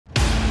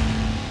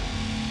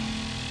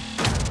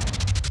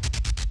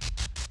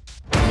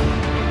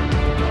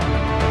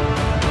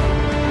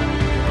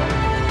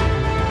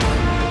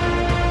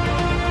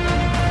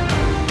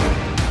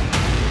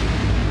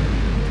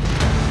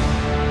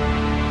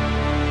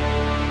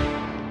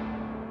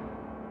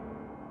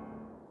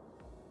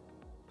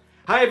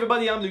Hi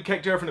everybody, I'm Luke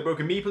Hector from the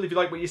Broken Meeple. If you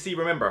like what you see,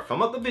 remember,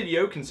 thumb up the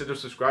video, consider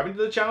subscribing to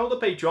the channel, the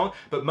Patreon,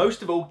 but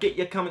most of all, get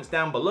your comments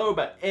down below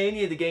about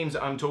any of the games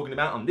that I'm talking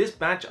about on this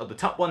batch of the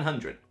top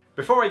 100.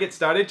 Before I get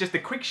started, just a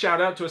quick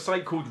shout out to a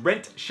site called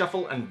Rent,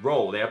 Shuffle and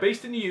Roll. They are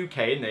based in the UK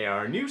and they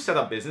are a new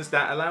setup business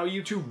that allow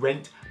you to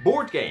rent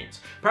board games.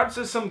 Perhaps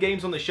there's some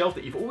games on the shelf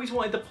that you've always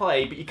wanted to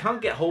play but you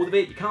can't get hold of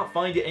it, you can't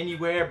find it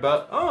anywhere,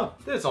 but oh,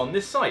 there's on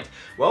this site.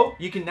 Well,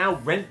 you can now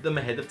rent them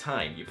ahead of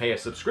time. You pay a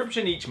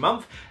subscription each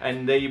month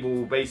and they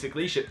will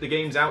basically ship the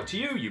games out to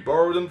you. You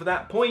borrow them for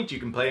that point, you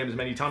can play them as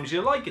many times as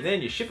you like and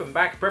then you ship them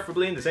back,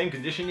 preferably in the same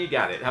condition you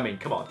got it. I mean,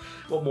 come on,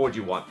 what more do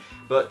you want?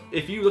 But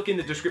if you look in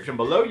the description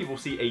below, you will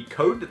see a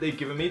code that they've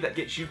given me that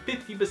gets you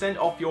 50%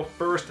 off your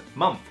first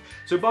month.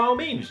 So by all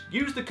means,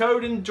 use the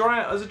code and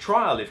try it as a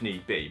trial if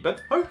need be.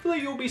 But hopefully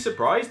you'll be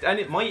surprised and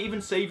it might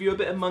even save you a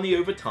bit of money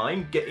over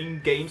time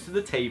getting games to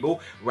the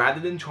table rather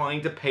than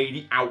trying to pay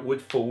the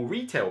outward full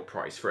retail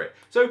price for it.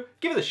 So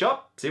give it a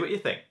shot, see what you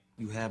think.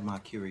 You have my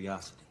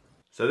curiosity.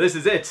 So this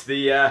is it,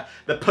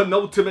 the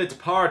penultimate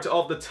part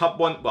of the top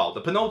one, well,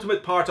 the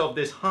penultimate part of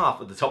this half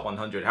of the top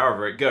 100,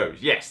 however it goes.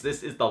 Yes,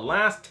 this is the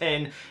last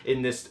 10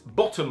 in this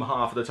bottom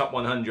half of the top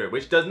 100,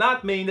 which does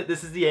not mean that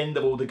this is the end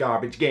of all the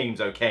garbage games,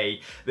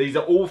 okay? These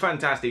are all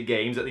fantastic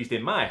games, at least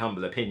in my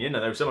humble opinion. I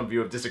know some of you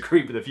have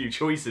disagreed with a few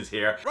choices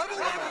here.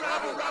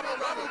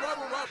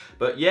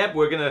 But yeah,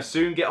 we're gonna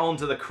soon get on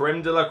to the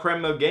creme de la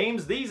creme of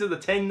games. These are the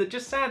 10 that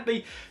just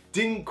sadly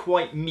didn't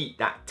quite meet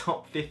that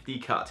top 50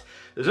 cut.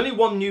 There's only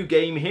one new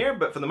game here,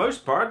 but for the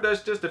most part,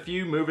 there's just a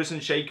few movers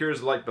and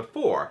shakers like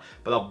before.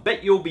 But I'll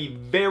bet you'll be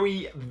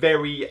very,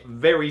 very,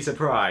 very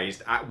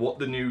surprised at what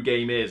the new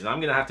game is, and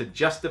I'm gonna have to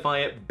justify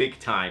it big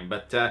time,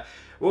 but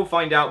we'll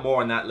find out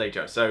more on that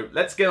later. So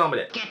let's get on with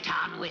it. Get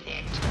on with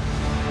it.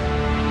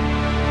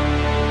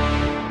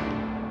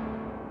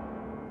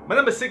 My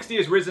number 60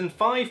 has risen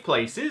 5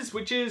 places,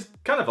 which is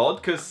kind of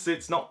odd because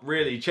it's not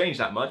really changed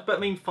that much, but I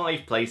mean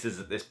 5 places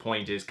at this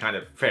point is kind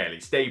of fairly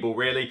stable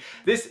really.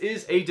 This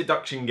is a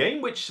deduction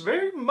game which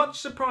very much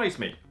surprised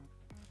me.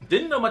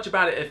 Didn't know much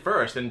about it at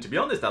first, and to be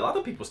honest, a lot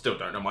of people still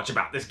don't know much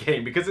about this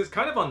game because it's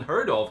kind of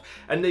unheard of,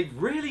 and they've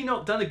really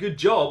not done a good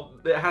job,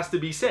 it has to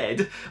be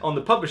said, on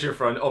the publisher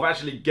front of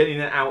actually getting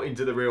it out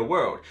into the real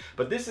world.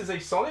 But this is a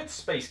solid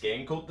space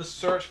game called The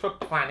Search for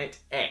Planet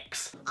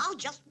X. I'll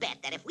just bet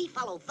that if we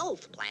follow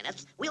those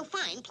planets, we'll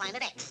find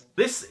Planet X.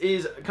 This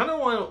is kind of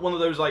one of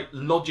those like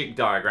logic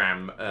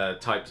diagram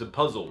types of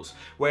puzzles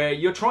where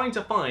you're trying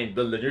to find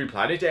the new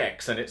Planet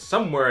X and it's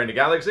somewhere in the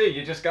galaxy,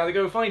 you just gotta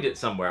go find it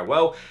somewhere.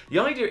 Well, the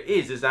idea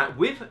is that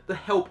with the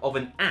help of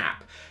an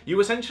app,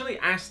 you essentially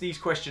ask these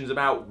questions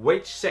about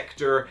which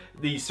sector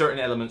these certain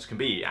elements can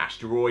be,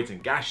 asteroids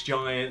and gas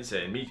giants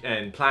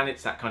and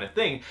planets, that kind of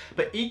thing.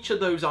 But each of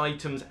those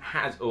items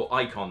has, or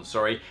icons,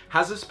 sorry,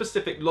 has a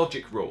specific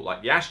logic rule.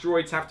 Like the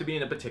asteroids have to be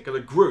in a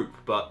particular group,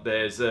 but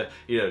there's a,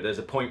 there's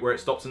a point where it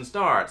stops and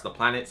starts. The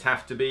planets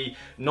have to be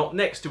not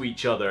next to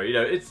each other.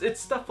 It's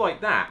stuff like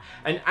that.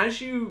 And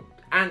as you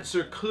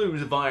answer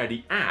clues via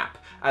the app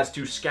as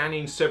to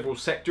scanning several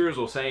sectors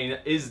or saying,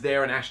 is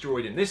there an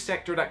asteroid in this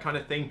sector, that kind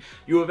of thing,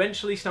 you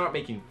eventually start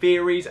making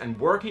theories and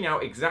working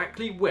out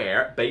exactly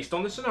where, based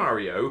on the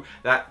scenario,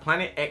 that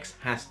Planet X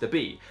has to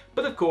be.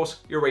 But of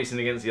course, you're racing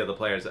against the other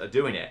players that are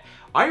doing it.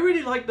 I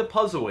really like the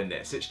puzzle in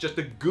this. It's just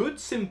a good,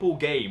 simple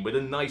game with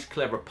a nice,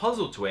 clever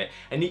puzzle to it,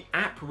 and the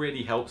app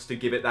really helps to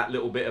give it that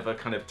little bit of a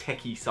kind of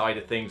techie side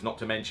of things, not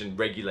to mention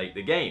regulate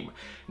the game.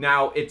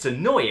 Now, it's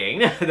annoying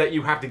that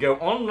you have to go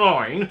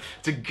online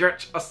to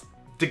get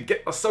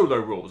the solo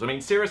rules. I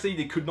mean, seriously,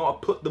 they could not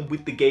have put them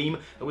with the game.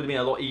 That would have been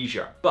a lot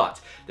easier.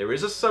 But there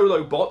is a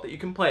solo bot that you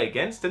can play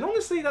against, and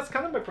honestly, that's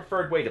kind of my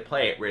preferred way to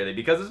play it, really,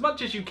 because as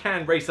much as you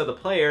can race other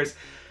players,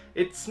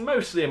 it's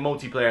mostly a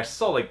multiplayer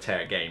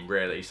solitaire game,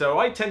 really. So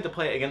I tend to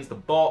play it against the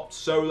bot,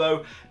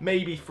 solo,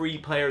 maybe 3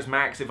 players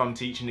max if I'm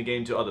teaching the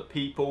game to other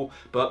people.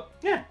 But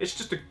yeah, it's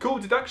just a cool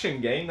deduction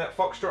game that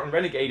Foxtrot and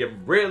Renegade have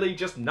really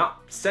just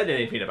not said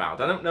anything about.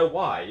 I don't know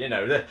why,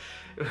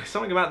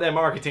 something about their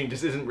marketing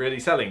just isn't really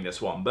selling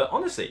this one. But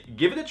honestly,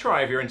 give it a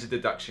try if you're into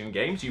deduction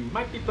games. You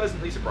might be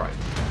pleasantly surprised.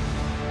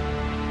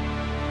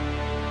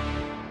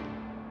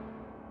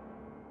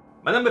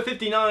 My number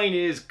 59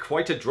 is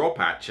quite a drop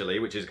actually,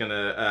 which is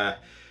gonna,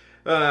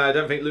 I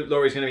don't think Luke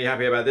Laurie's gonna be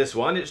happy about this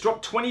one. It's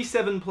dropped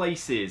 27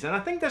 places, and I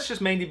think that's just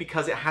mainly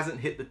because it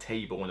hasn't hit the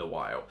table in a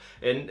while.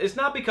 And it's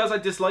not because I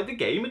dislike the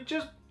game, it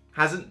just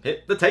hasn't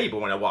hit the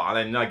table in a while,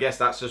 and I guess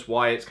that's just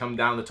why it's come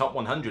down the top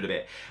 100 a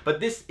bit. But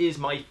this is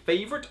my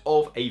favourite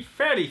of a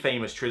fairly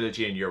famous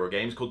trilogy in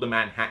Eurogames called the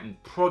Manhattan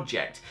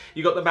Project.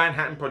 You got the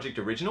Manhattan Project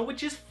original,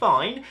 which is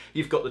fine.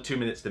 You've got the 2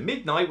 Minutes to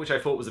Midnight, which I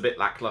thought was a bit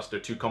lackluster,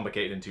 too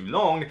complicated and too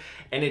long.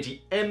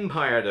 Energy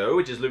Empire though,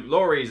 which is Luke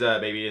Laurie's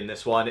baby in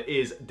this one,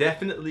 is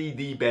definitely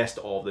the best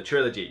of the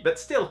trilogy. But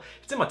still,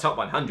 it's in my top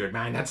 100,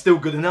 man, that's still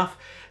good enough.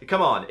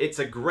 Come on, it's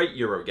a great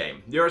Euro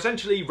game. You're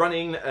essentially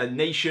running a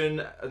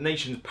nation's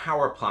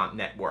power plant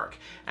network.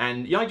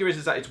 And the idea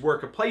is that it's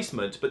worker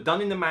placement, but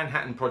done in the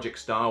Manhattan Project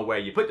style, where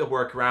you put the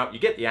worker out, you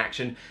get the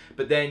action,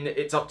 but then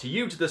it's up to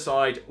you to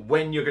decide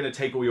when you're going to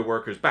take all your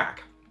workers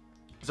back.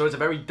 So it's a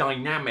very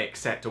dynamic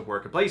set of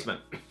worker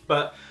placement.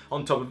 But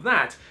on top of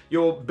that,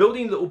 you're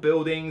building little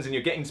buildings and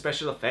you're getting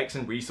special effects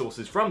and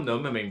resources from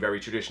them. I mean, very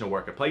traditional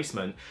worker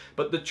placement.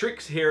 But the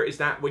tricks here is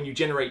that when you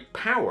generate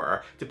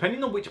power,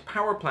 depending on which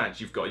power plants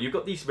you've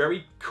got these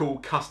very cool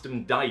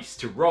custom dice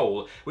to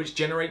roll, which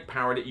generate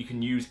power that you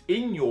can use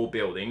in your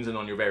buildings and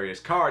on your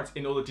various cards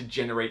in order to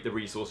generate the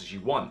resources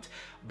you want.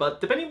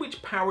 But depending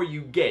which power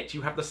you get,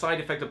 you have the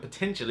side effect of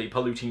potentially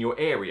polluting your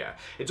area.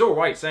 It's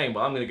alright saying,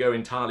 well, I'm going to go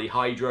entirely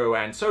hydro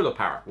and solar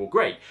power. Well,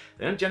 great.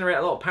 They don't generate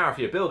a lot of power for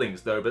your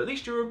buildings though, but at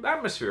least your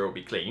atmosphere will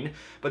be clean.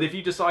 But if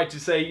you decide to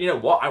say, you know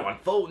what, I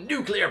want full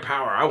nuclear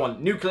power, I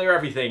want nuclear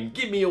everything,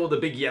 give me all the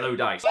big yellow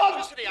dice.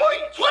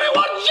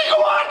 21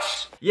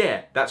 gigawatts!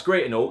 Yeah, that's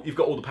great and all, you've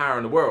got all the power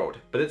in the world,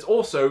 but it's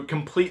also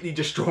completely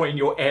destroying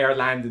your air,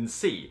 land and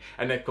sea.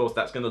 And of course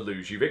that's going to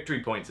lose you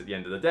victory points at the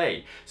end of the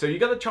day. So you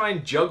got to try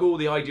and juggle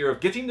the idea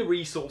of getting the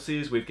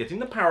resources, with getting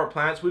the power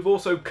plants, with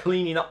also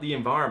cleaning up the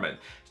environment.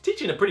 It's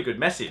teaching a pretty good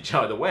message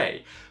either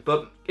way,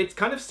 but it's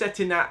kind of set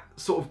in that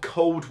sort of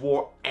Cold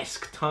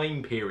War-esque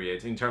time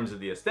period in terms of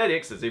the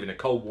aesthetics. There's even a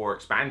Cold War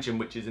expansion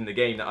which is in the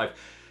game that I've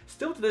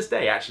still to this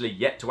day actually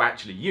yet to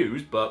actually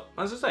use, but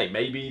as I say,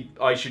 maybe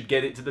I should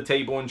get it to the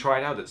table and try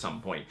it out at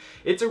some point.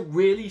 It's a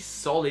really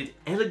solid,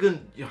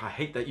 elegant, I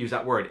hate that use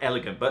that word,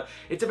 elegant, but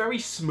it's a very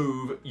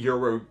smooth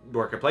Euro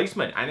worker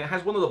placement, and it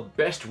has one of the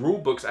best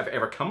rulebooks I've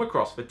ever come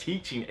across for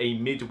teaching a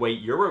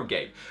mid-weight Euro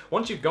game.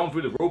 Once you've gone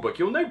through the rulebook,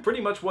 you'll know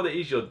pretty much what it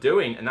is you're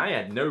doing, and I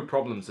had no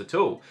problems at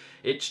all.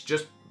 It's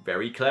just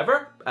very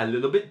clever, a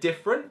little bit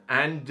different,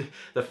 and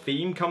the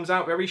theme comes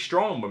out very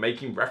strong. We're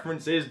making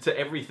references to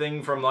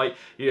everything from, like,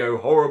 you know,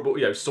 horrible,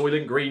 you know,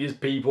 Soylent Green is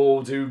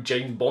people, to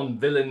James Bond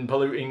villain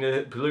polluting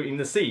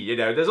the sea. You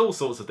know, there's all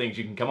sorts of things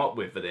you can come up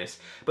with for this.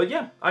 But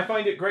yeah, I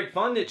find it great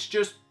fun. It's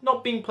just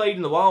not being played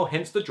in a while,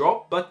 hence the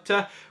drop, but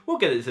we'll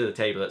get it to the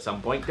table at some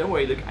point. Don't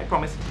worry, Luke, I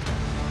promise.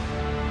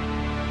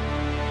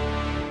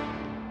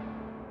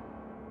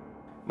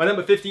 My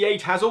number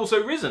 58 has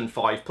also risen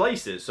 5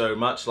 places, so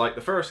much like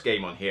the first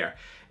game on here.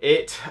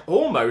 It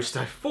almost,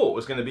 I thought,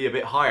 was going to be a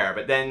bit higher,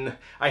 but then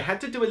I had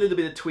to do a little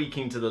bit of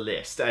tweaking to the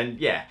list. And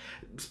yeah,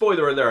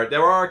 spoiler alert,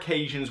 there are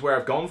occasions where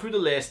I've gone through the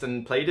list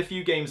and played a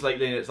few games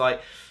lately and it's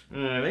like,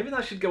 maybe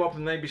that should go up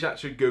and maybe that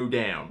should go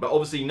down. But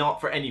obviously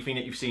not for anything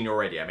that you've seen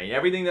already. I mean,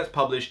 everything that's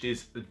published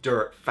is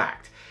dirt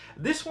fact.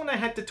 This one I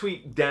had to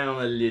tweak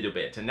down a little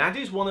bit, and that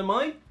is one of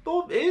my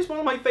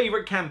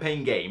favourite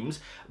campaign games,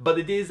 but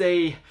it is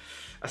a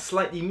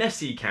slightly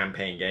messy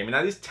campaign game, and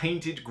that is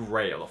Tainted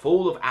Grail, a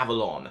Fall of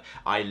Avalon.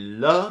 I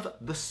love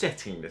the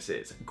setting this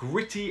is.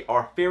 Gritty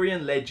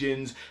Arthurian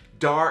legends,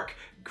 dark,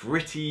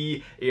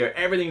 gritty, you know,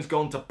 everything's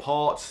gone to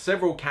pot,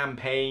 several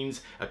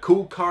campaigns, a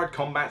cool card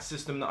combat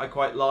system that I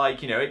quite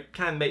like. You know, it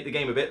can make the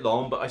game a bit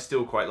long, but I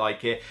still quite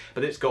like it.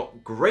 But it's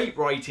got great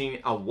writing,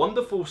 a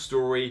wonderful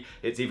story.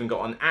 It's even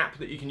got an app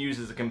that you can use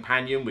as a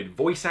companion with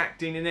voice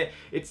acting in it.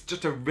 It's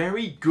just a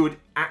very good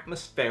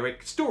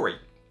atmospheric story.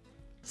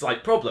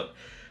 Slight problem.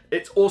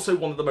 It's also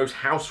one of the most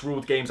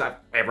house-ruled games I've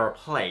ever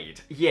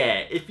played. Yeah,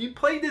 if you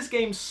play this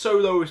game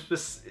solo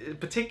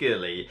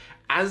particularly,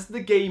 as the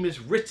game is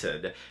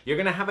written, you're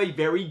going to have a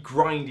very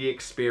grindy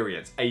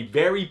experience, a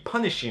very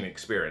punishing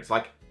experience,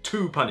 like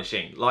too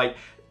punishing, like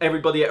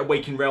everybody at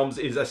Awakened Realms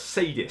is a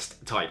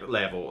sadist type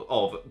level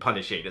of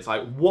punishing. It's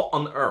like, what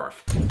on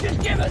earth? Just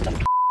give us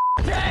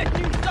the head,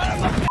 you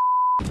son of a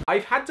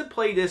I've had to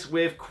play this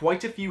with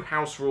quite a few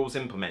house rules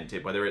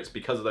implemented, whether it's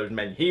because of those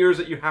menhirs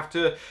that you have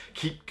to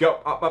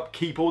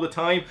keep all the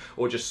time,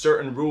 or just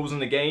certain rules in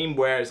the game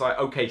where it's like,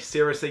 okay,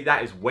 seriously,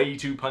 that is way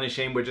too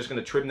punishing, we're just going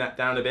to trim that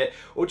down a bit,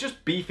 or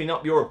just beefing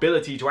up your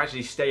ability to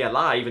actually stay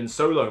alive in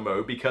solo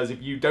mode, because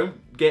if you don't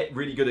get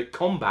really good at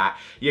combat,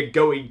 you're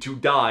going to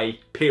die,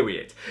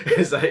 period.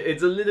 It's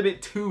a little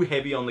bit too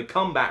heavy on the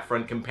combat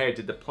front compared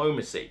to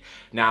diplomacy.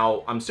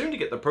 Now, I'm soon to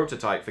get the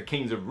prototype for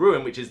Kings of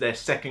Ruin, which is their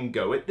second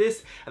go at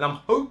this, and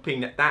I'm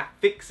hoping that that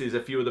fixes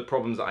a few of the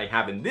problems that I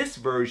have in this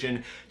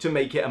version to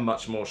make it a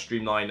much more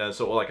streamlined,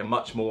 sort of like a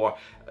much more,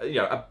 you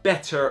know, a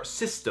better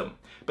system.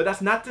 But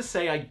that's not to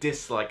say I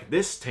dislike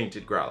this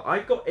Tainted Grail.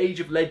 I've got Age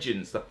of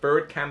Legends, the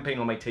third campaign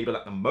on my table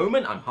at the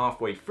moment. I'm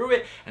halfway through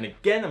it, and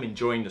again, I'm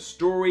enjoying the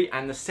story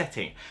and the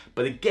setting.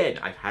 But again,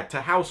 I've had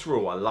to house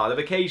rule a lot of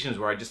occasions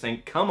where I just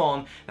think, come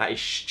on, that is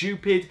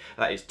stupid,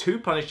 that is too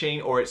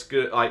punishing, or it's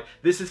good, like,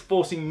 this is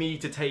forcing me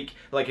to take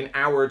like an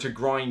hour to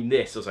grind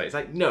this, or something. It's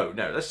like, no,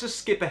 let's just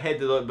skip ahead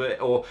a little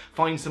bit, or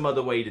find some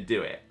other way to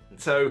do it.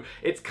 So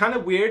it's kind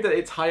of weird that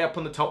it's high up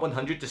on the top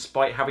 100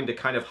 despite having to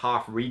kind of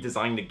half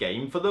redesign the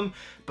game for them,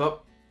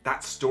 but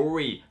that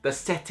story, the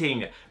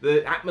setting,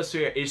 the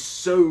atmosphere is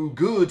so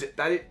good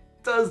that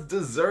does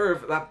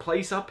deserve that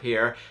place up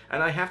here,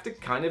 and I have to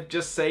kind of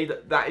just say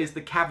that that is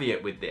the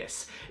caveat with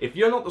this. If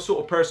you're not the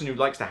sort of person who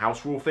likes to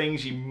house rule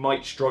things, you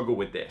might struggle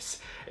with this.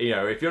 You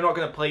know, if you're not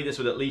going to play this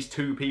with at least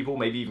 2 people,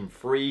 maybe even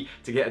 3,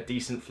 to get a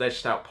decent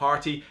fleshed out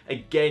party,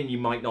 again, you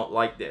might not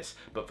like this.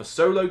 But for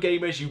solo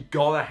gamers, you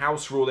gotta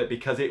house rule it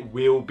because it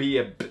will be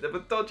a bit of a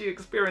dodgy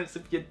experience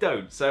if you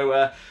don't.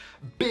 So,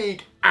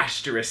 big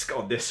asterisk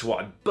on this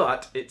one,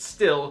 but it's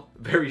still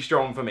very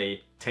strong for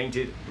me.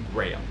 Tainted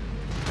Grail.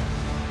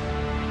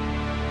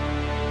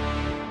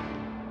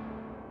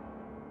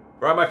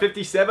 Right, my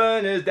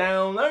 57 is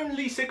down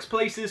only 6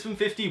 places from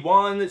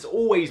 51. It's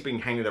always been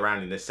hanging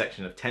around in this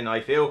section of 10, I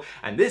feel.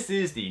 And this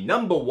is the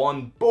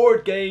 #1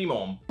 board game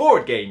on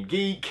Board Game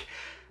Geek.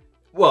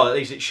 Well, at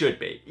least it should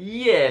be.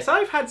 Yes,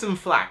 I've had some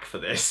flack for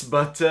this,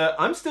 but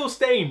I'm still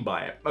staying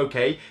by it.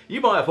 Okay,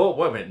 you might have thought,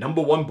 wait a minute,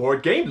 #1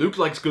 board game? Looks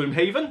like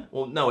Gloomhaven?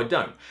 Well, no, it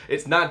don't.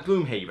 It's not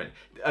Gloomhaven.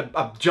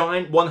 A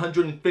giant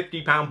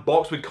 £150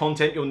 box with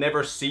content you'll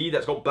never see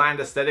that's got bland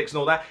aesthetics and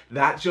all that.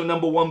 That's your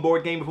 #1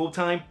 board game of all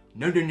time?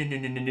 No, no, no, no,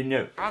 no, no, no,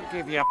 no. I'll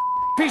give you a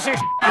piece of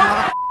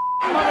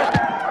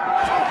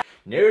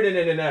No, no,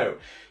 no, no, no.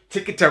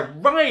 Ticket to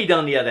Ride,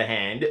 on the other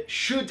hand,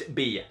 should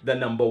be the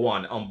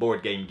 #1 on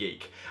Board Game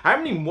Geek. I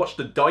haven't even watched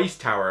the Dice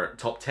Tower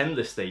top 10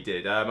 list they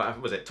did.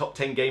 Was it top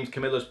 10 games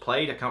Camilla's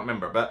played? I can't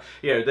remember. But,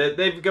 you know,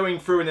 they're going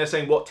through and they're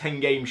saying what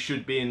 10 games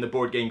should be in the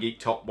Board Game Geek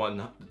top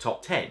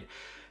 10.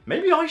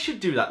 Maybe I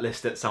should do that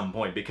list at some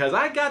point, because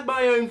I got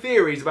my own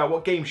theories about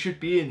what games should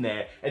be in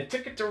there, and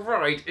Ticket to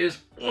Ride is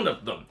one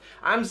of them.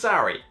 I'm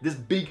sorry, this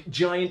big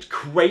giant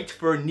crate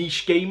for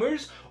niche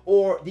gamers,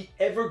 or the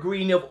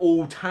evergreen of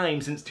all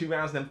time since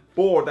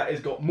 2004 that has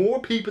got more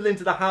people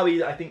into the hobby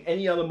than I think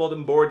any other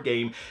modern board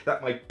game,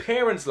 that my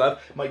parents love,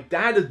 my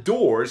dad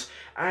adores,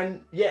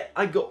 and yet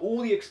I got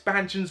all the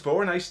expansions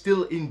for, and I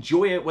still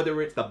enjoy it,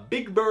 whether it's the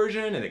big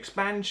version, an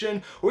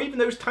expansion, or even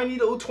those tiny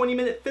little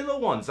 20-minute filler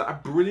ones that are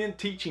brilliant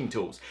teaching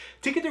tools.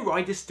 Ticket to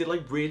Ride is still a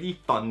really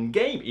fun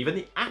game. Even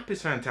the app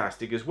is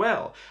fantastic as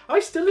well. I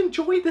still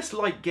enjoy this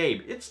light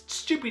game. It's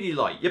stupidly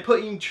light. You're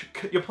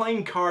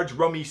playing cards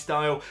rummy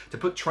style to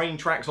put train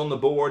tracks on the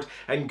board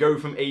and go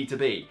from A to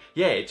B.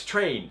 Yeah, it's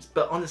trains,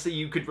 but honestly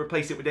you could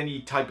replace it with any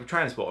type of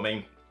transport. I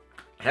mean,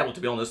 hell, to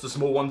be honest, the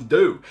small ones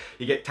do.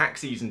 You get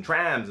taxis and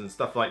trams and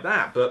stuff like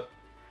that, but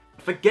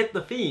forget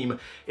the theme,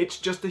 it's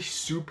just a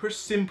super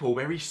simple,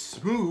 very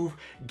smooth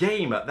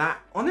game that,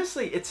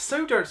 honestly, it's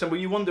so dirt simple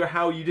you wonder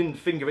how you didn't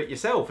think of it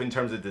yourself in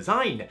terms of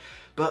design.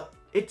 But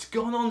it's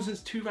gone on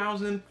since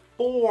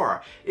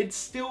 2004. It's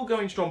still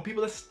going strong.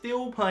 People are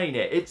still playing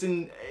it. It's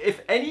in,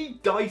 if any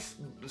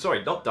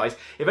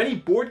if any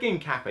board game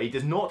cafe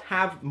does not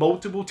have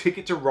multiple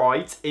Ticket to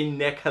Rides in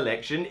their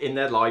collection, in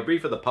their library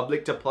for the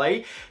public to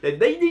play, then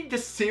they need to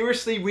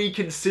seriously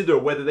reconsider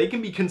whether they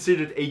can be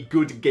considered a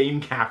good game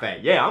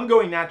cafe. Yeah, I'm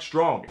going that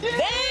strong.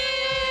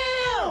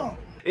 Damn!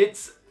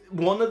 It's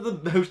one of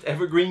the most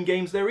evergreen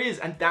games there is,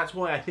 and that's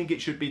why I think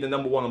it should be the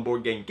 #1 on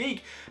Board Game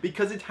Geek,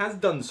 because it has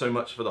done so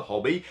much for the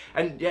hobby,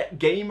 and yet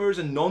gamers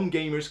and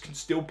non-gamers can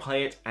still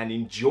play it and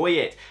enjoy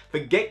it.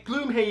 Forget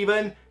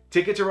Gloomhaven,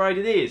 Ticket to Ride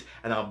it is,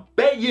 and I'll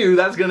bet you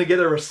that's gonna get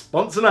a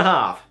response and a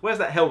half. Where's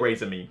that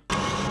Hellraiser meme?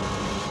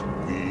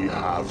 We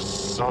have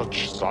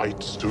such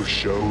sights to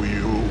show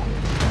you.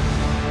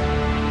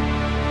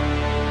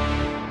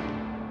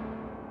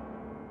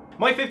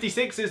 My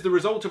 56 is the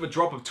result of a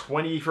drop of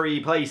 23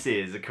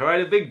 places,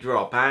 quite a big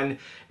drop, and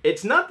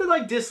it's not that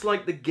I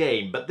dislike the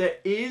game, but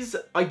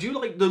I do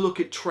like to look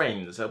at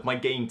trends of my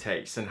game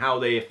tastes and how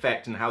they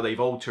affect and how they've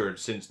altered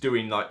since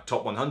doing like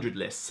top 100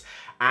 lists.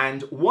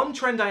 And one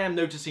trend I am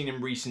noticing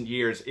in recent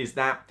years is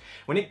that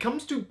when it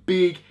comes to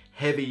big,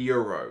 heavy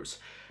Euros,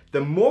 the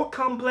more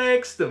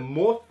complex, the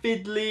more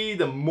fiddly,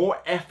 the more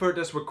effort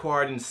that's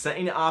required in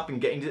setting it up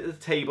and getting it to the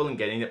table and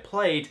getting it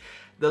played,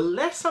 the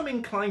less I'm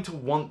inclined to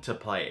want to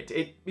play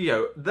it.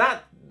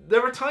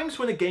 There are times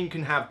when a game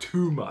can have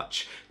too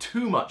much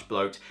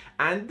bloat,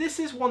 and this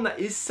is one that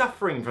is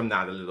suffering from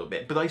that a little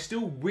bit, but I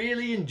still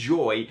really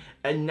enjoy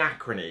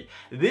Anachrony.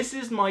 This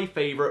is my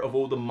favourite of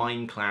all the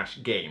Mind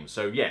Clash games.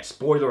 So yes,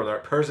 spoiler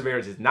alert,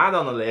 Perseverance is not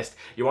on the list.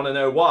 You want to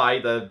know why,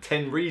 the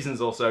 10 reasons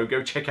or so,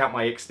 go check out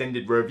my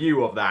extended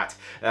review of that.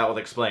 That will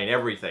explain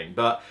everything.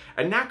 But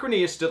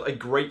Anachrony is still a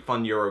great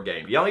fun Euro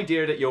game. The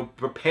idea that you're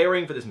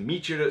preparing for this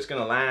meteor that's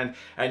going to land,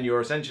 and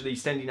you're essentially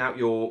sending out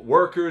your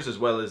workers as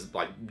well as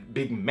like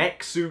big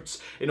mech suits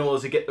in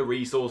order to get the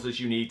resources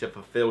you need to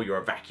fulfill your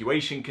evacuation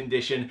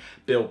condition,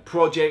 build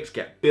projects,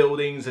 get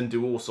buildings, and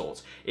do all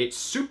sorts. It's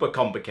super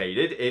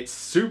complicated, it's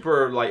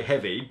super like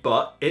heavy,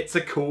 but it's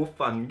a cool,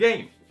 fun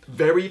game.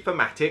 Very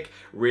thematic,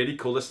 really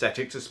cool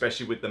aesthetics,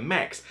 especially with the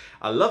mechs.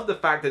 I love the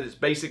fact that it's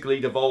basically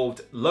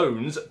devolved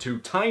loans to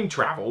time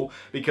travel,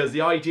 because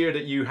the idea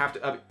that you have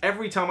to,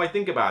 every time I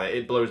think about it,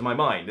 it blows my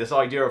mind. This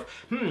idea of,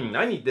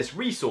 I need this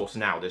resource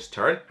now this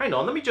turn. Hang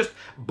on, let me just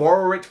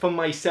borrow it from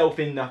myself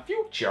in the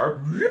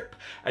future.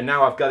 And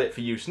now I've got it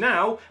for use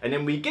now. And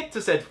then we get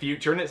to said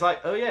future and it's like,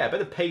 oh yeah, I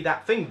better pay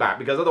that thing back,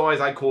 because otherwise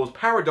I cause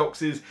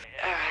paradoxes.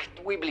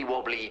 Wibbly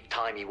wobbly,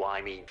 timey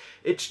wimey.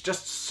 It's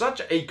just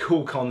such a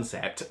cool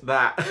concept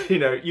that, you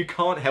know, you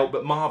can't help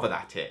but marvel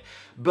at it.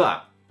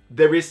 But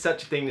there is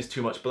such a thing as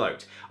too much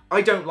bloat.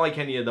 I don't like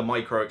any of the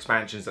micro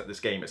expansions that this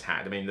game has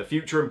had. I mean, the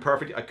Future and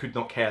Perfect, I could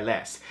not care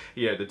less.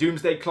 You know, the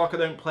Doomsday Clock, I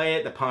don't play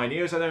it. The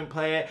Pioneers, I don't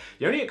play it.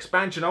 The only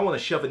expansion I want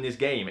to shove in this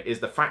game is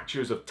the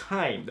Fractures of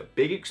Time, the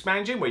big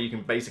expansion where you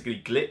can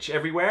basically glitch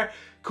everywhere.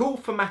 Cool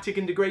thematic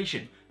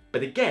integration.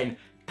 But again,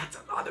 that's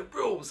a lot of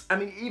rules. I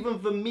mean, even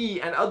for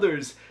me and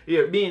others,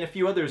 you know, me and a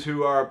few others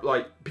who are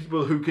like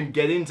people who can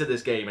get into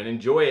this game and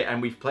enjoy it,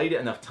 and we've played it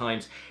enough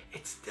times,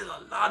 it's still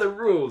a lot of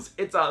rules.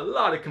 It's a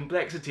lot of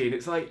complexity, and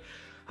it's like,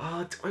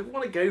 oh, do I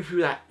want to go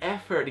through that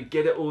effort to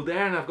get it all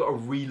there, and I've got to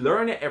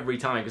relearn it every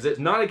time, because it's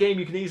not a game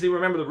you can easily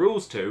remember the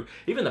rules to.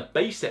 Even the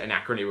base set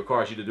Anachrony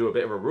requires you to do a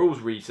bit of a rules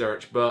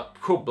research, but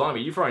cool,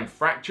 blimey, you throw in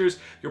Fractures,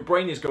 your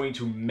brain is going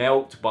to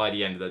melt by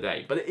the end of the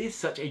day. But it is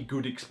such a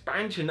good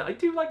expansion that I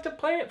do like to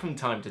play it from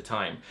time to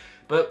time.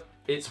 But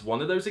it's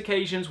one of those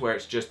occasions where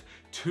it's just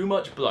too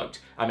much bloat.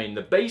 I mean,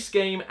 the base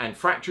game and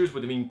Fractures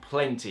would have been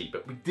plenty,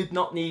 but we did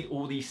not need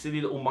all these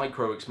silly little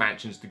micro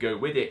expansions to go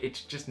with it.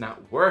 It's just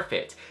not worth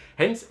it.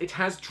 Hence, it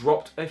has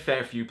dropped a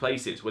fair few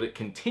places. Will it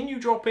continue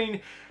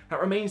dropping? That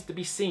remains to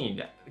be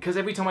seen, because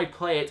every time I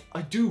play it,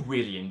 I do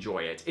really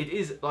enjoy it. It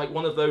is like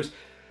one of those,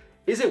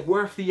 is it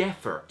worth the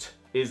effort,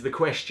 is the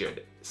question.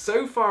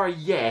 So far,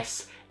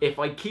 yes, if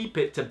I keep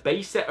it to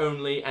base set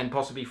only and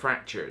possibly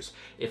Fractures.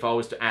 If I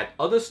was to add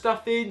other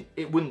stuff in,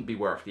 it wouldn't be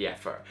worth the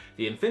effort.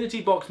 The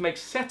Infinity Box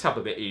makes setup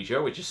a bit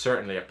easier, which is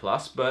certainly a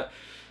plus, but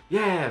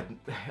yeah,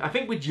 I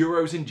think with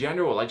Euros in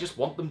general, I just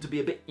want them to be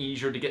a bit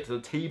easier to get to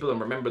the table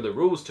and remember the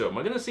rules to them.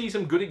 We're going to see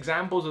some good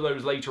examples of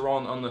those later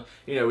on the,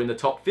 you know, in the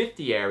top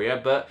 50 area,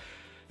 but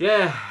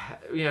yeah,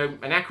 you know,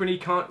 Anachrony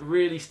can't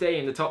really stay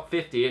in the top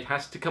 50. It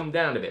has to come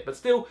down a bit, but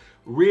still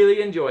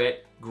really enjoy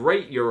it.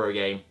 Great Euro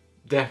game.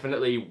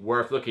 Definitely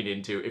worth looking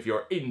into if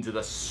you're into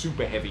the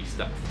super heavy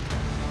stuff.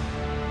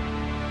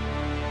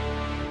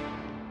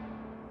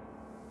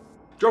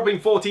 Dropping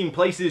 14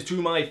 places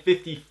to my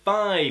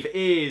 55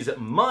 is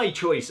my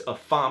choice of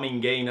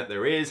farming game that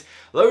there is.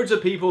 Loads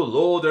of people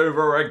lord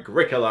over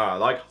Agricola,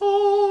 like,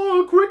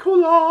 oh,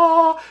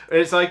 Agricola. And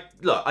it's like,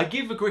 look, I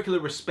give Agricola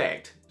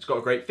respect. It's got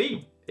a great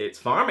theme. It's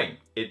farming.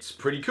 It's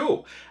pretty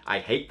cool. I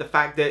hate the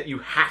fact that you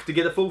have to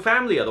get a full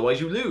family,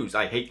 otherwise you lose.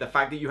 I hate the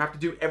fact that you have to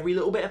do every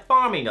little bit of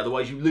farming,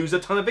 otherwise you lose a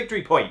ton of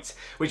victory points,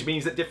 which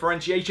means that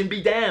differentiation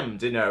be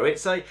damned, you know.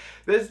 It's like,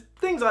 there's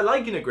things I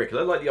like in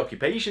Agricola, like the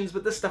occupations,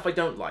 but there's stuff I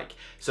don't like.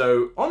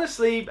 So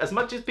honestly, as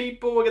much as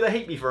people are gonna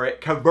hate me for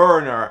it,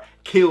 Caverna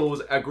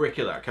kills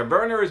Agricola.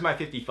 Caverna is my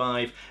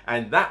 55,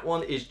 and that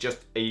one is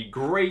just a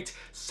great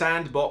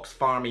sandbox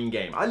farming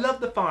game. I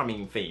love the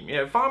farming theme. You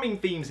know, farming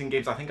themes in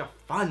games I think are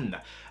fun.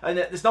 And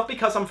it's not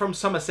because I'm from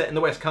Somerset in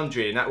the West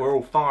Country and that we're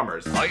all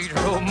farmers. I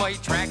drove my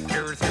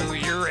tractor through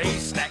your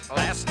haystack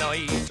last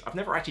night. I've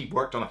never actually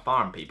worked on a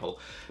farm, people,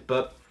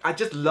 but I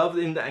just love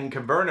in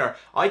Caverna,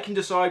 I can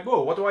decide,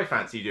 whoa, what do I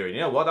fancy doing? You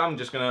know what, I'm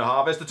just going to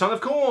harvest a ton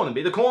of corn and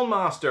be the corn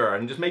master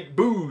and just make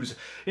booze.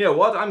 You know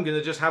what, I'm going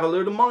to just have a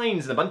load of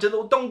mines and a bunch of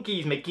little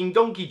donkeys making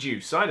donkey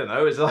juice. I don't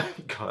know, it's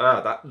like,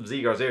 God, that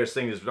Zigar's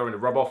thing is starting to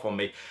rub off on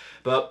me.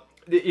 But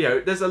you know,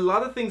 there's a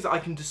lot of things that I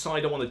can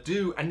decide I want to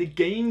do, and the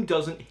game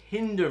doesn't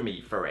hinder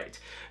me for it.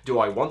 Do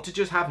I want to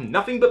just have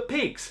nothing but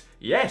pigs?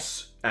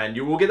 Yes, and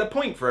you will get a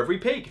point for every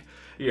pig.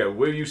 You know,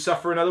 will you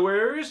suffer in other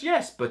areas?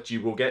 Yes, but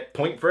you will get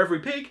point for every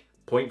pig,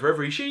 point for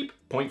every sheep,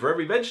 point for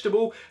every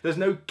vegetable. There's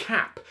no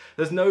cap.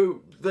 There's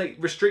no like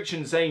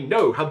restriction saying,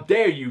 no, how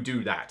dare you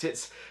do that?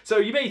 It's so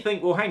you may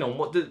think, well, hang on,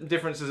 what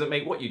difference does it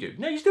make what you do?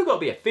 No, you still got to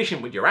be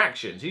efficient with your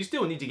actions. You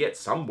still need to get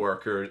some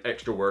workers,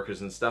 extra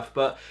workers and stuff,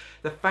 but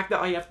the fact that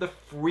I have the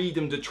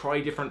freedom to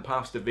try different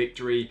paths to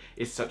victory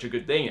is such a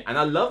good thing. And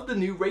I love the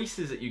new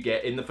races that you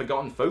get in the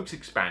Forgotten Folks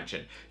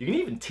expansion. You can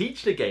even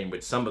teach the game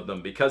with some of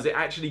them because it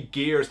actually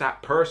gears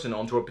that person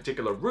onto a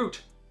particular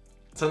route,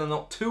 so they're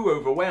not too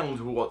overwhelmed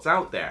with what's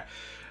out there.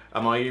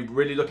 Am I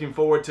really looking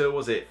forward to,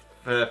 was it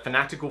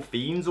Fanatical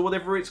Fiends or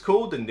whatever it's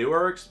called, the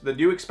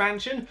new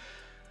expansion?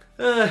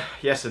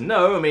 Yes and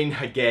no. I mean,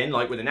 again,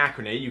 like with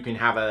Anachrony, you can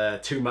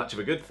have too much of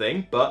a good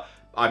thing, but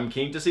I'm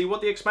keen to see what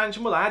the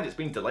expansion will add. It's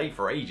been delayed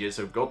for ages,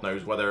 so God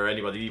knows whether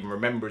anybody even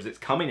remembers it's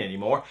coming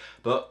anymore.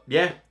 But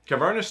yeah,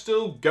 Caverna's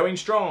still going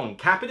strong.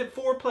 Cap it at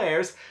 4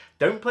 players.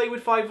 Don't play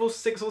with 5 or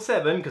 6 or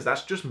 7, because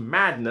that's just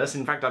madness.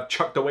 In fact, I've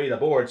chucked away the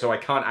board, so I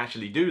can't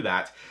actually do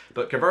that.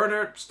 But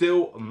Caverna,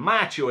 still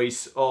my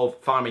choice of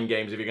farming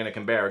games if you're going to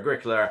compare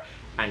Agricola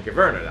and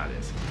Caverna, that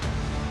is.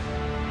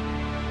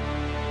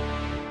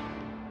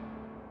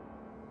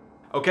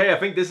 Okay, I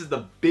think this is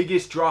the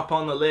biggest drop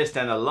on the list,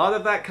 and a lot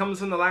of that comes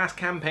from the last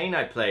campaign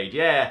I played,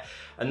 yeah.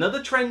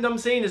 Another trend I'm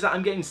seeing is that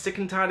I'm getting sick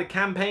and tired of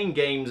campaign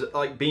games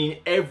like being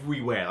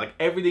everywhere. Like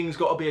everything's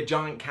got to be a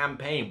giant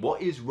campaign.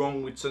 What is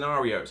wrong with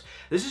scenarios?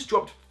 This has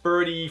dropped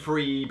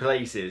 33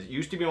 places. It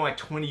used to be my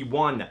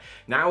 21.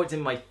 Now it's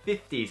in my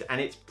 50s, and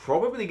it's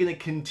probably going to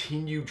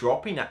continue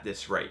dropping at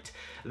this rate.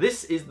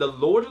 This is The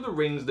Lord of the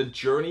Rings, The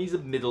Journeys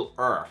of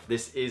Middle-earth.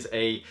 This is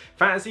a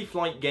fantasy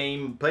flight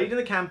game played in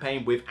a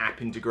campaign with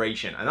app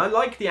integration, and I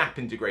like the app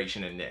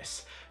integration in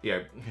this. You know,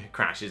 it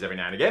crashes every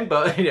now and again,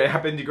 but you know,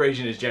 app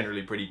integration is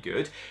generally pretty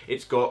good.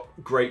 It's got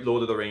great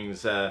Lord of the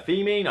Rings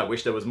theming. I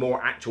wish there was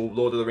more actual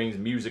Lord of the Rings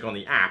music on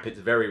the app. It's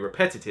very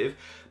repetitive,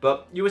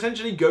 but you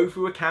essentially go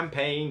through a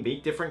campaign,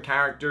 meet different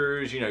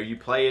characters, you know, you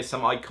play as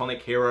some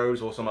iconic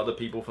heroes or some other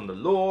people from the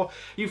lore,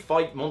 you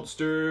fight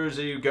monsters,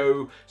 you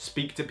go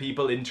speak to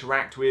people,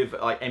 interact with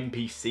like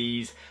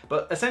NPCs,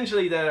 but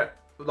essentially they're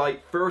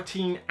like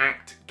 13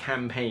 act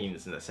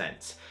campaigns in a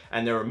sense,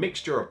 and they're a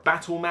mixture of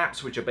battle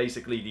maps, which are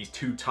basically these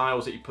two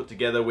tiles that you put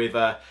together with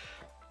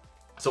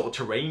sort of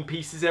terrain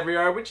pieces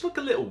everywhere, which look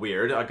a little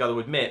weird, I gotta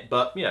admit,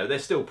 but you know, they're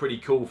still pretty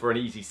cool for an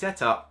easy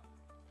setup.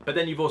 But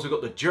then you've also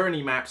got the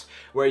journey maps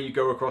where you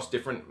go across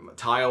different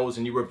tiles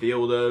and you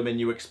reveal them and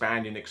you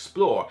expand and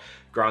explore.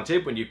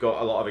 Granted, when you've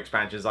got a lot of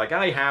expansions like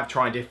I have,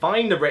 trying to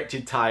find the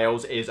wretched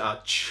tiles is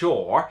a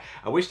chore.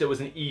 I wish there was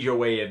an easier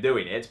way of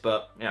doing it,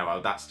 but you know,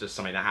 well, that's just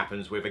something that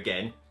happens with,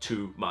 again,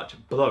 too much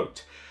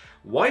bloat.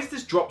 Why has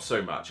this dropped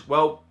so much?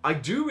 Well, I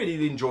do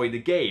really enjoy the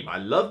game. I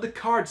love the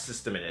card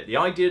system in it. The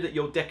idea that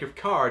your deck of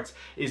cards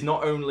is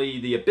not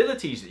only the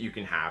abilities that you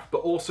can have,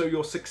 but also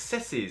your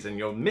successes and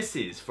your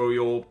misses for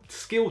your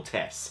skill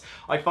tests.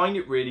 I find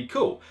it really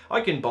cool. I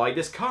can buy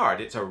this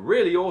card. It's a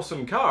really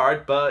awesome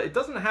card, but it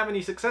doesn't have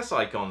any success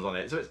icons on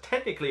it, so it's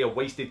technically a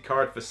wasted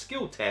card for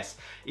skill tests,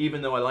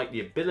 even though I like the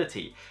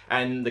ability.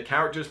 And the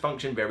characters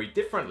function very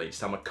differently.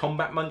 Some are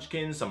combat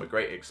munchkins, some are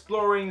great at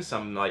exploring,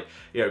 some, like,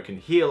 you know, can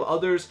heal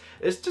others.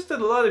 There's just a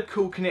lot of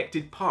cool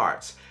connected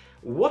parts.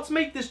 What's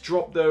made this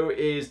drop though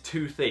is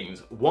two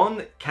things.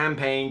 One,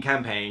 campaign.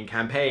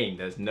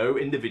 There's no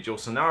individual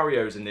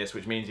scenarios in this,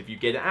 which means if you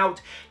get it out,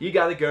 you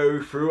gotta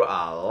go through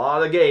a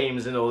lot of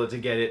games in order to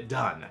get it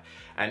done.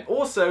 And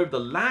also, the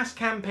last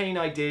campaign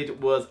I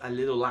did was a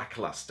little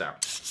lackluster.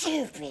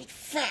 Stupid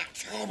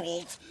fat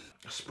hobbit.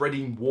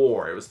 Spreading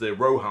War. It was the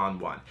Rohan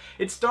one.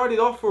 It started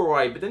off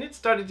alright, but then it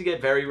started to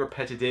get very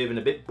repetitive and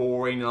a bit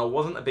boring, and I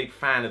wasn't a big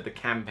fan of the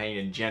campaign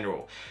in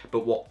general.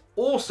 But what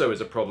also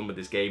is a problem with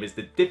this game is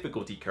the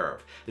difficulty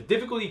curve. The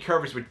difficulty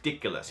curve is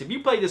ridiculous. If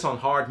you play this on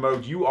hard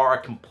mode, you are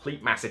a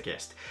complete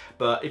masochist.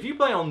 But if you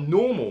play on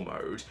normal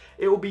mode,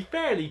 it will be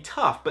fairly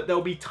tough, but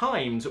there'll be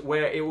times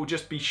where it will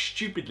just be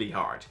stupidly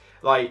hard.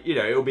 Like, you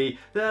know, it'll be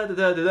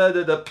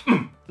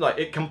like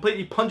it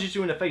completely punches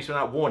you in the face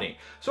without warning.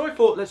 So I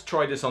thought, let's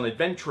try this on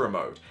adventurer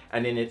mode.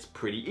 And then it's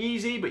pretty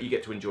easy, but you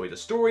get to enjoy the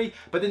story.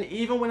 But then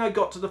even when I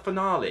got to the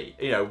finale,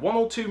 you know, 1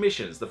 or 2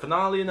 missions, the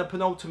finale and the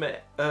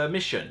penultimate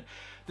mission,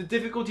 the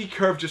difficulty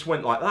curve just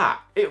went like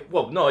that.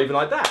 Well, not even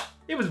like that.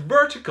 It was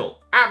vertical,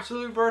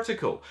 absolute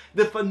vertical.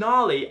 The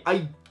finale,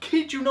 I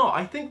kid you not,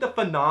 I think the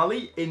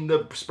finale in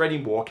the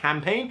Spreading War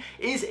campaign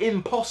is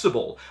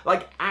impossible.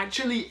 Like,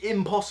 actually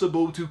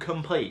impossible to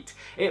complete.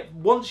 It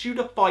wants you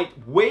to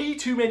fight way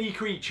too many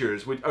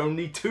creatures with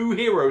only 2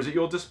 heroes at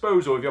your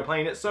disposal if you're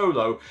playing it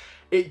solo.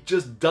 It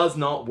just does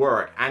not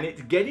work, and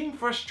it's getting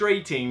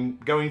frustrating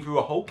going through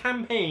a whole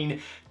campaign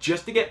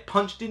just to get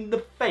punched in the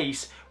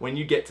face when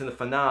you get to the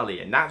finale,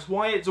 and that's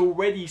why it's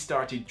already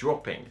started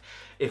dropping.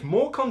 If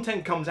more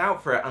content comes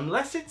out for it,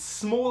 unless it's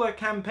smaller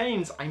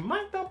campaigns, I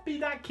might not be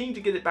that keen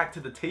to get it back to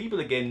the table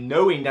again,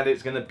 knowing that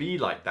it's going to be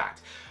like that.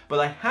 But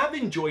I have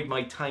enjoyed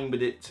my time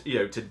with it, you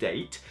know, to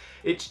date.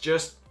 It's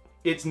just,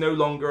 it's no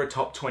longer a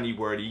top 20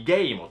 worthy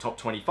game, or top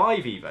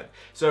 25 even.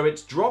 So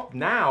it's dropped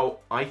now.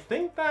 I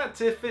think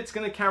that if it's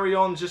going to carry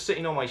on just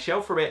sitting on my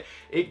shelf for a bit,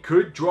 it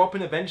could drop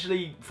and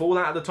eventually fall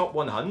out of the top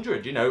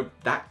 100. You know,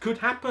 that could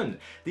happen.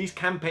 These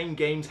campaign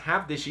games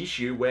have this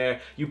issue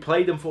where you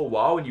play them for a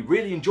while and you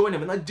really enjoy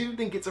them, and I do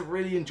think it's a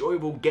really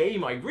enjoyable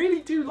game. I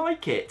really do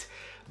like it.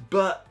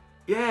 But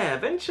yeah,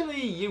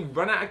 eventually you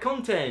run out of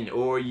content,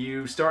 or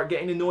you start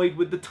getting annoyed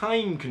with the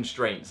time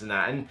constraints and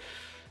that, and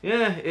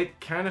yeah, it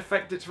can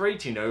affect its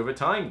rating over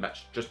time.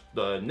 That's just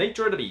the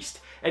nature of the beast.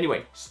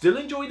 Anyway, still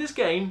enjoy this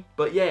game,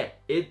 but yeah,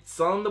 it's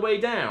on the way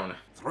down.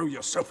 Throw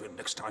yourself in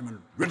next time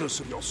and rid us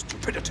of your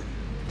stupidity.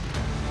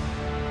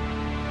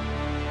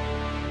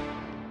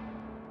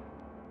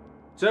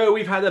 So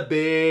we've had a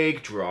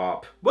big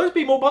drop. Well, let's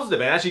be more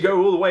positive and actually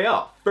go all the way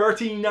up.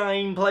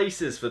 39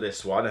 places for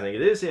this one, I think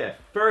it is, yeah.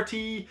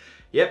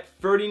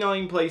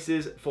 39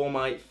 places for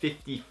my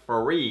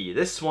 53.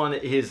 This one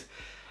is,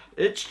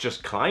 it's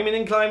just climbing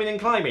and climbing and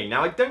climbing.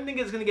 Now, I don't think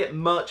it's going to get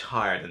much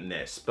higher than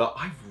this, but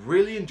I've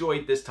really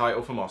enjoyed this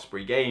title from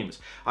Osprey Games.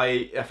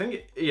 I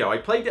think, you know, I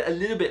played it a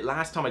little bit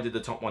last time I did the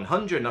top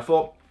 100, and I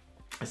thought,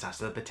 this has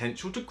the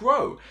potential to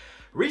grow.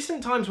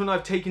 Recent times when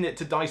I've taken it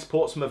to Dice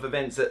Portsmouth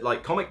events at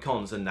like Comic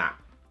Cons and that,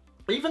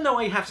 even though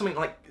I have something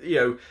like, you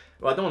know,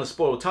 well, I don't want to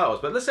spoil titles,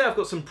 but let's say I've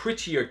got some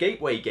prettier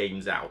gateway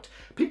games out,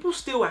 people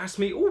still ask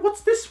me, oh,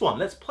 what's this one?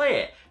 Let's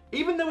play it.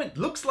 Even though it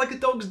looks like a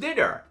dog's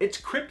dinner, it's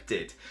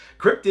Cryptid.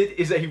 Cryptid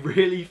is a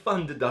really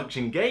fun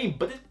deduction game,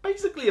 but it's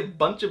basically a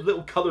bunch of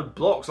little coloured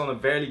blocks on a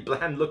fairly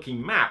bland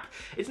looking map.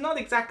 It's not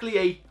exactly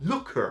a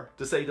looker,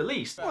 to say the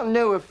least. Well,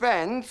 no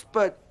offence,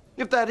 but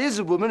if that is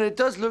a woman, it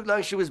does look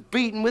like she was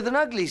beaten with an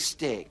ugly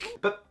stick.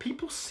 But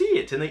people see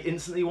it and they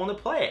instantly want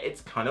to play it.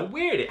 It's kind of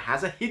weird. It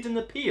has a hidden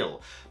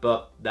appeal.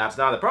 But that's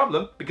not a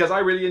problem, because I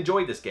really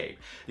enjoyed this game.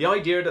 The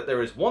idea that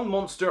there is one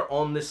monster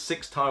on this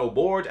 6-tile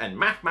board, and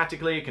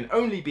mathematically it can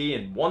only be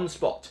in one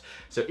spot.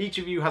 So each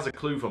of you has a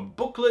clue from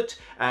booklet,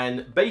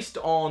 and based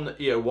on,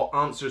 you know, what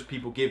answers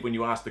people give when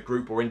you ask the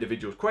group or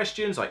individual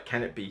questions, like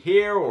can it be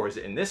here or is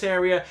it in this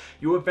area,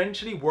 you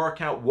eventually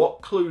work out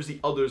what clues the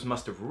others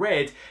must have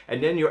read,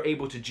 and then you're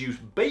able to deduce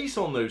based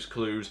on those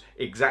clues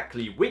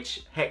exactly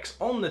which hex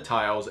on the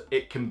tiles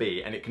it can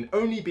be, and it can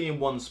only be in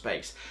one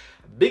space.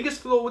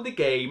 Biggest flaw with the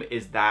game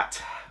is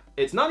that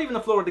it's not even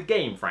a flaw of the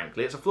game,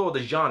 frankly, it's a flaw of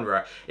the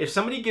genre. If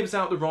somebody gives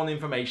out the wrong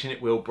information,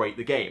 it will break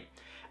the game.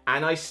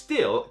 And I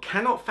still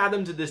cannot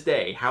fathom to this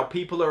day how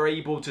people are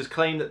able to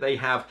claim that they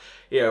have,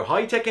 you know,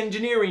 high-tech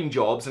engineering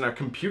jobs and are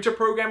computer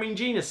programming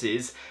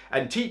geniuses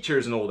and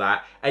teachers and all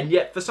that, and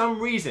yet for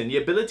some reason the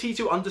ability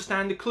to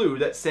understand a clue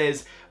that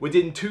says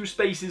within 2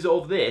 spaces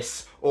of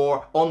this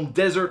or on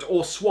desert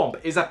or swamp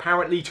is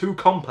apparently too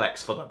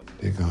complex for them.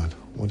 Dear God,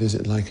 what is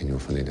it like in your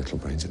funny little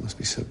brains? It must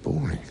be so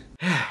boring.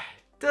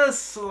 Does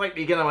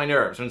slightly get on my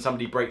nerves when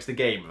somebody breaks the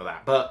game for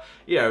that, but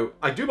you know,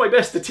 I do my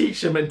best to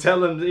teach them and tell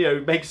them, you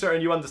know, make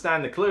certain you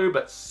understand the clue,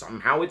 but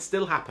somehow it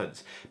still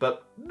happens.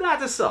 But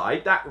that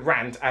aside, that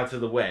rant out of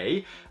the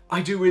way,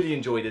 I do really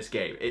enjoy this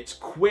game. It's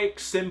quick,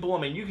 simple. I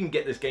mean, you can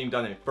get this game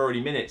done in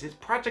 30 minutes. It's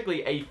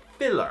practically a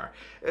filler.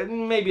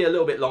 Maybe a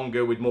little bit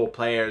longer with more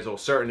players, or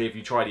certainly if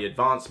you try the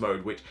advanced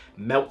mode, which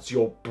melts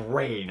your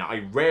brain.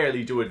 I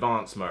rarely do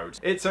advanced modes.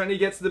 It certainly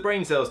gets the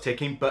brain cells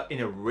ticking, but in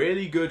a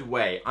really good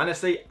way.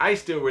 Honestly, I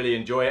still really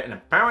enjoy it, and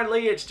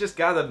apparently it's just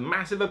got a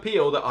massive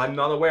appeal that I'm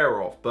not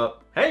aware of.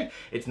 But hey,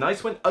 it's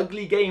nice when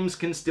ugly games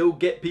can still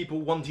get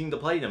people wanting to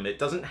play them. It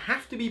doesn't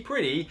have to be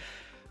pretty,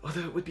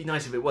 although it would be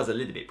nice if it was a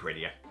little bit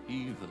prettier.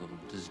 Evil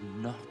does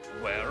not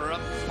wear a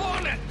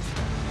bonnet!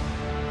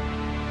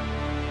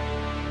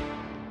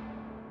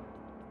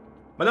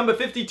 My number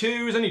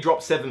 52 has only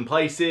dropped 7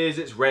 places,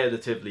 it's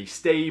relatively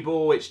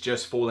stable, it's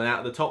just fallen out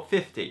of the top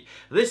 50.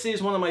 This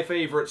is one of my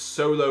favourite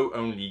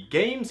solo-only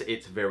games.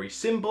 It's very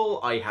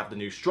simple. I have the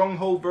new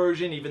Stronghold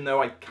version, even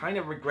though I kind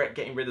of regret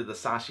getting rid of the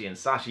Sashi and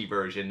Sashi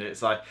version.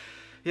 It's like,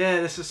 yeah,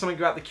 there's just something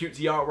about the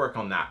cutesy artwork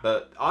on that,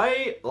 but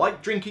I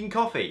like drinking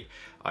coffee.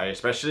 I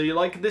especially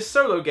like this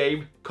solo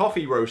game,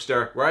 Coffee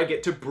Roaster, where I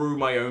get to brew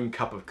my own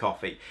cup of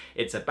coffee.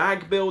 It's a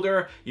bag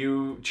builder.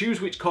 You choose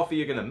which coffee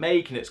you're going to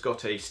make, and it's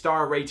got a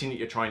star rating that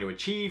you're trying to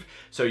achieve.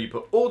 So you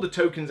put all the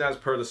tokens as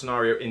per the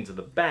scenario into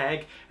the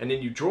bag, and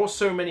then you draw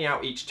so many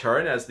out each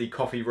turn as the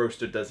coffee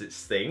roaster does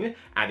its thing,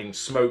 adding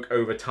smoke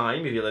over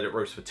time if you let it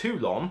roast for too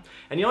long.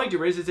 And the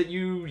idea is that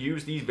you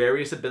use these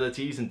various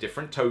abilities and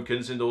different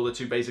tokens in order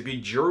to basically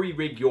jury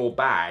rig your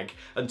bag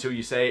until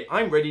you say,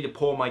 I'm ready to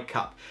pour my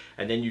cup.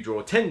 And then you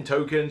draw 10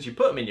 tokens, you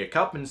put them in your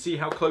cup and see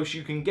how close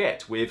you can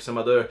get with some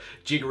other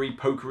jiggery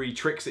pokery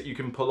tricks that you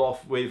can pull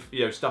off with,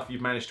 you know, stuff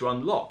you've managed to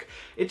unlock.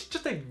 It's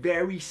just a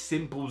very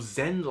simple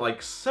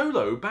Zen-like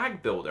solo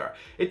bag builder.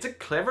 It's a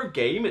clever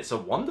game, it's a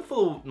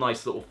wonderful,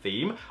 nice little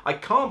theme. I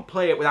can't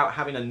play it without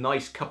having a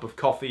nice cup of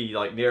coffee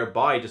like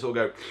nearby to sort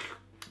of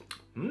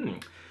go,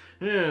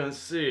 yeah, let's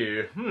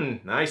see.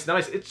 Nice,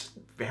 nice. It's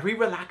very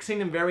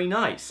relaxing and very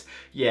nice.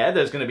 Yeah,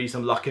 there's going to be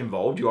some luck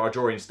involved. You are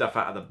drawing stuff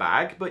out of the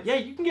bag. But yeah,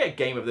 you can get a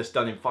game of this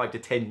done in 5 to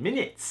 10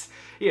 minutes.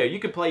 You know, you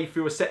could play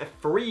through a set of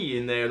 3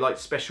 in their like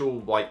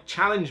special like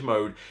challenge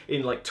mode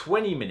in like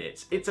 20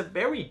 minutes. It's a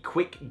very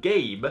quick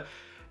game.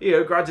 You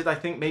know, granted, I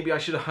think maybe I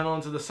should have hung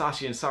on to the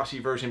Sashi and Sashi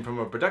version from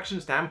a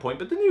production standpoint,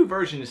 but the new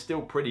version is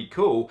still pretty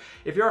cool.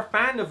 If you're a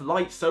fan of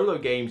light solo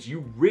games,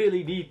 you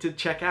really need to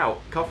check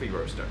out Coffee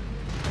Roaster.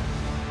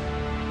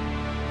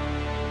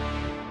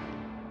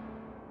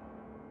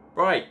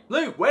 Right,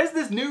 Luke, where's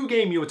this new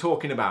game you were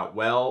talking about?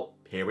 Well,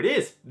 here it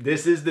is.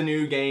 This is the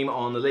new game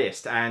on the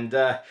list, and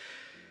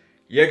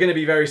you're going to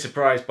be very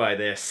surprised by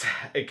this,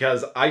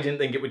 because I didn't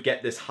think it would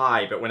get this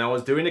high, but when I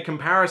was doing the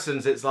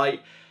comparisons, it's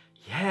like,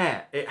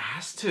 yeah, it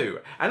has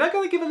to. And I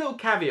gotta give a little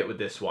caveat with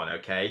this one,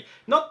 okay?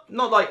 Not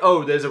like,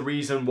 oh, there's a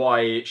reason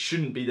why it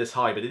shouldn't be this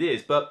high, but it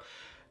is, but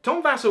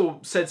Tom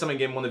Vassell said something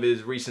in one of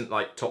his recent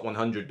like top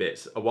 100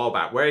 bits a while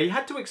back, where he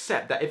had to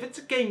accept that if it's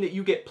a game that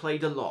you get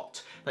played a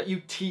lot, that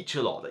you teach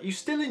a lot, that you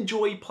still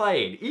enjoy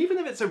playing, even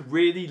if it's a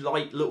really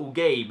light little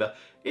game,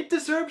 it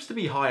deserves to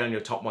be high on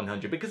your top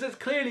 100 because it's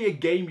clearly a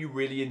game you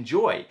really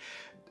enjoy.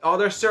 Are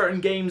there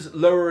certain games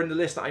lower in the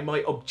list that I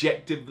might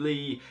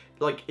objectively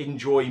like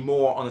enjoy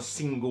more on a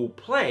single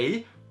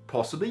play?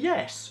 Possibly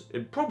yes,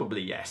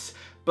 probably yes.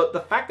 But the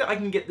fact that I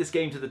can get this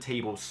game to the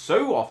table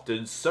so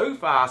often, so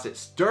fast,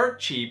 it's dirt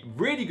cheap,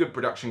 really good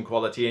production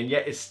quality, and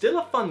yet it's still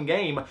a fun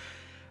game,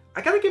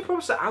 I gotta give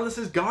props to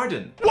Alice's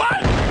Garden.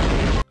 What?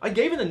 I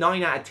gave it a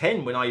 9 out of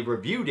 10 when I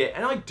reviewed it,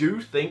 and I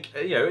do think,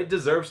 you know, it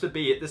deserves to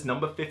be at this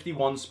number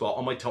 51 spot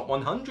on my top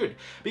 100,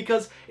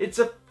 because it's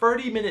a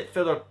 30-minute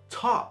filler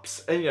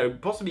tops, and, you know,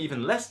 possibly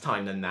even less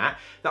time than that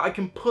I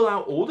can pull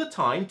out all the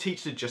time,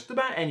 teach to just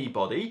about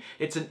anybody.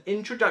 It's an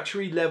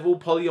introductory level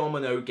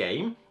polyomino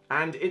game,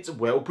 and it's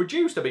well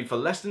produced. I mean, for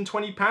less than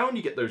 £20,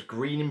 you get those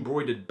green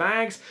embroidered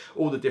bags,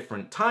 all the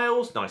different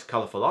tiles, nice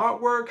colourful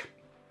artwork.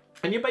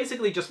 And you're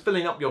basically just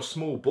filling up your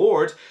small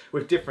board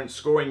with different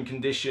scoring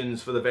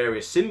conditions for the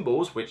various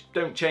symbols, which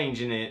don't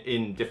change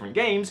in different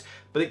games,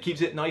 but it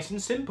keeps it nice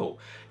and simple.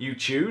 You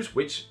choose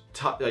which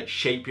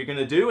shape you're going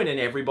to do, and then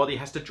everybody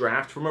has to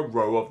draft from a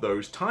row of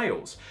those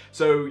tiles.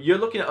 So you're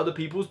looking at other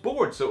people's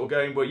boards, sort of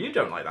going, well, you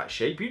don't like that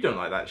shape, you don't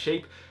like that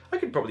shape. I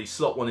could probably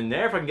slot one in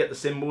there if I can get the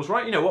symbols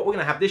right. You know what, we're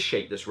going to have this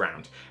shape this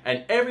round.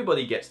 And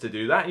everybody gets to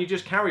do that, and you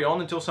just carry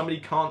on until somebody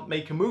can't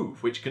make a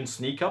move, which can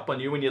sneak up on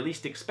you when you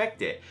least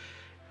expect it.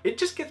 It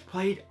just gets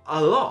played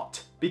a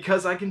lot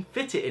because I can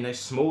fit it in a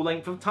small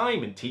length of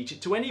time and teach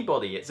it to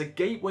anybody. It's a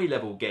gateway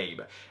level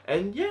game.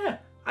 And yeah,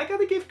 I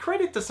gotta give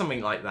credit to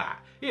something like that.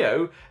 You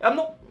know,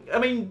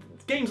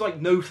 games like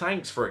No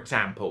Thanks, for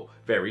example,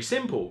 very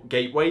simple,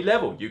 gateway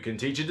level. You can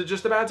teach it to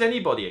just about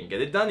anybody and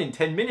get it done in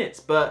 10 minutes,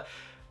 but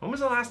when was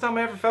the last time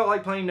I ever felt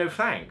like playing No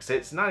Thanks?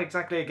 It's not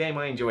exactly a game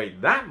I enjoy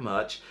that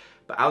much.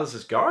 But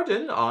Alice's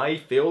Garden, I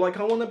feel like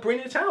I want to bring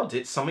it out.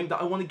 It's something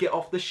that I want to get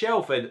off the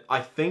shelf, and I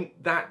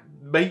think that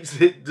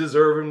makes it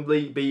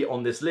deservingly be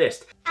on this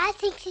list. I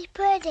think she's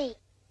pretty.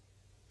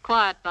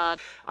 Quiet, bud.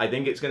 I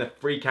think it's going to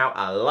freak out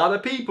a lot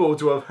of people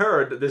to have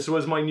heard that this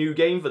was my new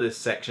game for this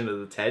section of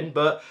the 10,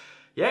 but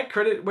yeah,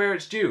 credit where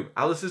it's due.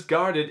 Alice's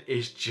Garden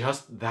is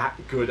just that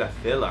good a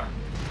filler.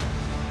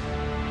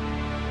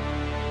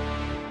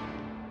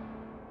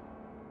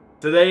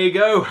 So there you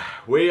go,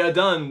 we are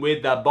done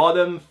with the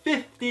bottom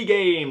 50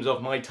 games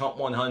of my top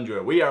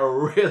 100. We are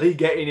really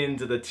getting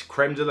into the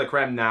creme de la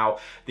creme now.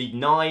 The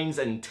 9s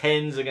and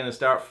 10s are going to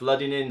start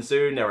flooding in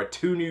soon. There are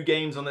 2 new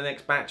games on the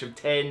next batch of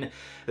 10.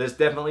 There's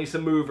definitely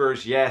some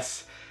movers,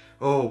 yes.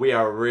 Oh, we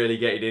are really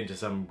getting into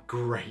some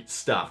great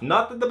stuff.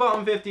 Not that the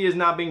bottom 50 has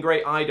not been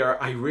great either.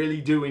 I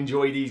really do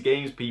enjoy these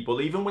games,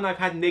 people, even when I've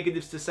had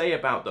negatives to say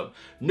about them.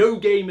 No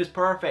game is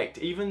perfect.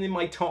 Even in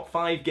my top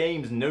 5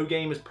 games, no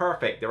game is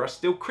perfect. There are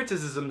still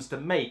criticisms to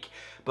make,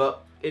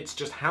 but it's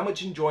just how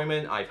much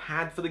enjoyment I've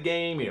had for the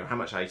game, you know, how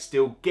much I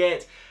still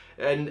get.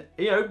 And,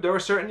 you know, there are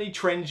certainly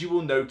trends you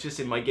will notice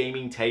in my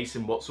gaming taste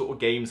and what sort of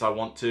games I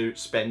want to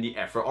spend the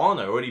effort on.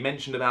 I already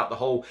mentioned about the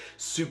whole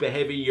super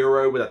heavy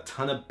Euro with a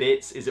ton of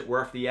bits. Is it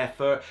worth the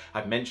effort?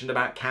 I've mentioned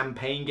about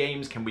campaign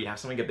games. Can we have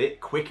something a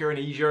bit quicker and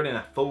easier than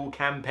a full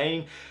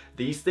campaign?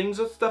 These things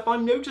are stuff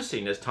I'm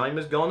noticing as time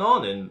has gone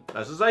on, and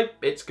as I say,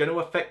 it's going to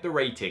affect the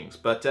ratings.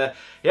 But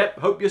yeah,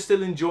 hope you're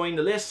still enjoying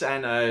the list,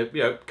 and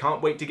you know,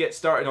 can't wait to get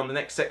started on the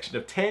next section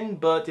of 10.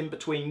 But in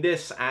between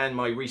this and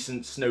my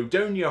recent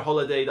Snowdonia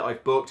holiday that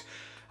I've booked,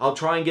 I'll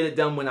try and get it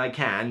done when I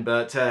can.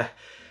 But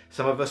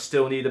some of us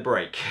still need a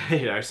break.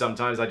 You know,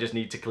 sometimes I just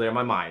need to clear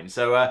my mind.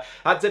 So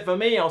that's it for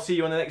me. I'll see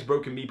you in the next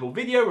Broken Meeple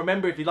video.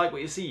 Remember, if you like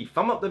what you see,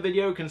 thumb up the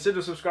video,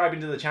 consider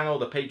subscribing to the channel,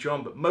 the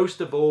Patreon, but most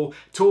of all,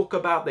 talk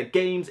about the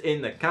games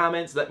in the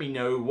comments. Let me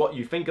know what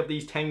you think of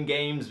these 10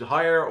 games,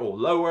 higher or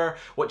lower,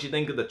 what you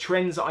think of the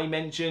trends that I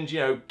mentioned. You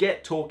know,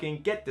 get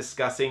talking, get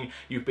discussing.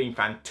 You've been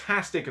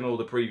fantastic in all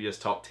the previous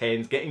top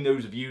 10s, getting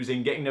those views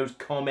in, getting those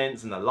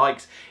comments and the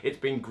likes. It's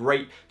been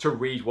great to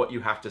read what you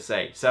have to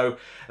say. So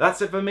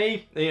that's it for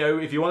me. You know,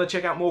 if you want to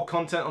check out more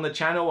content on the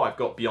channel, I've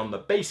got Beyond the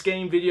Base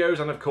Game videos,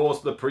 and of course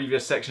the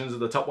previous sections of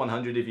the top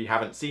 100 if you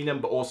haven't seen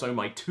them, but also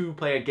my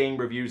 2-player game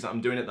reviews that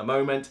I'm doing at the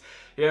moment.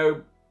 You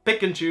know,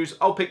 pick and choose.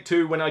 I'll pick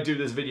 2 when I do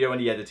this video in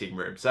the editing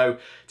room. So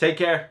take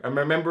care, and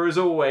remember, as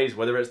always,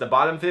 whether it's the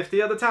bottom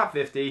 50 or the top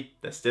 50,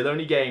 they're still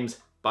only games.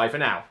 Bye for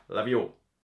now. Love you all.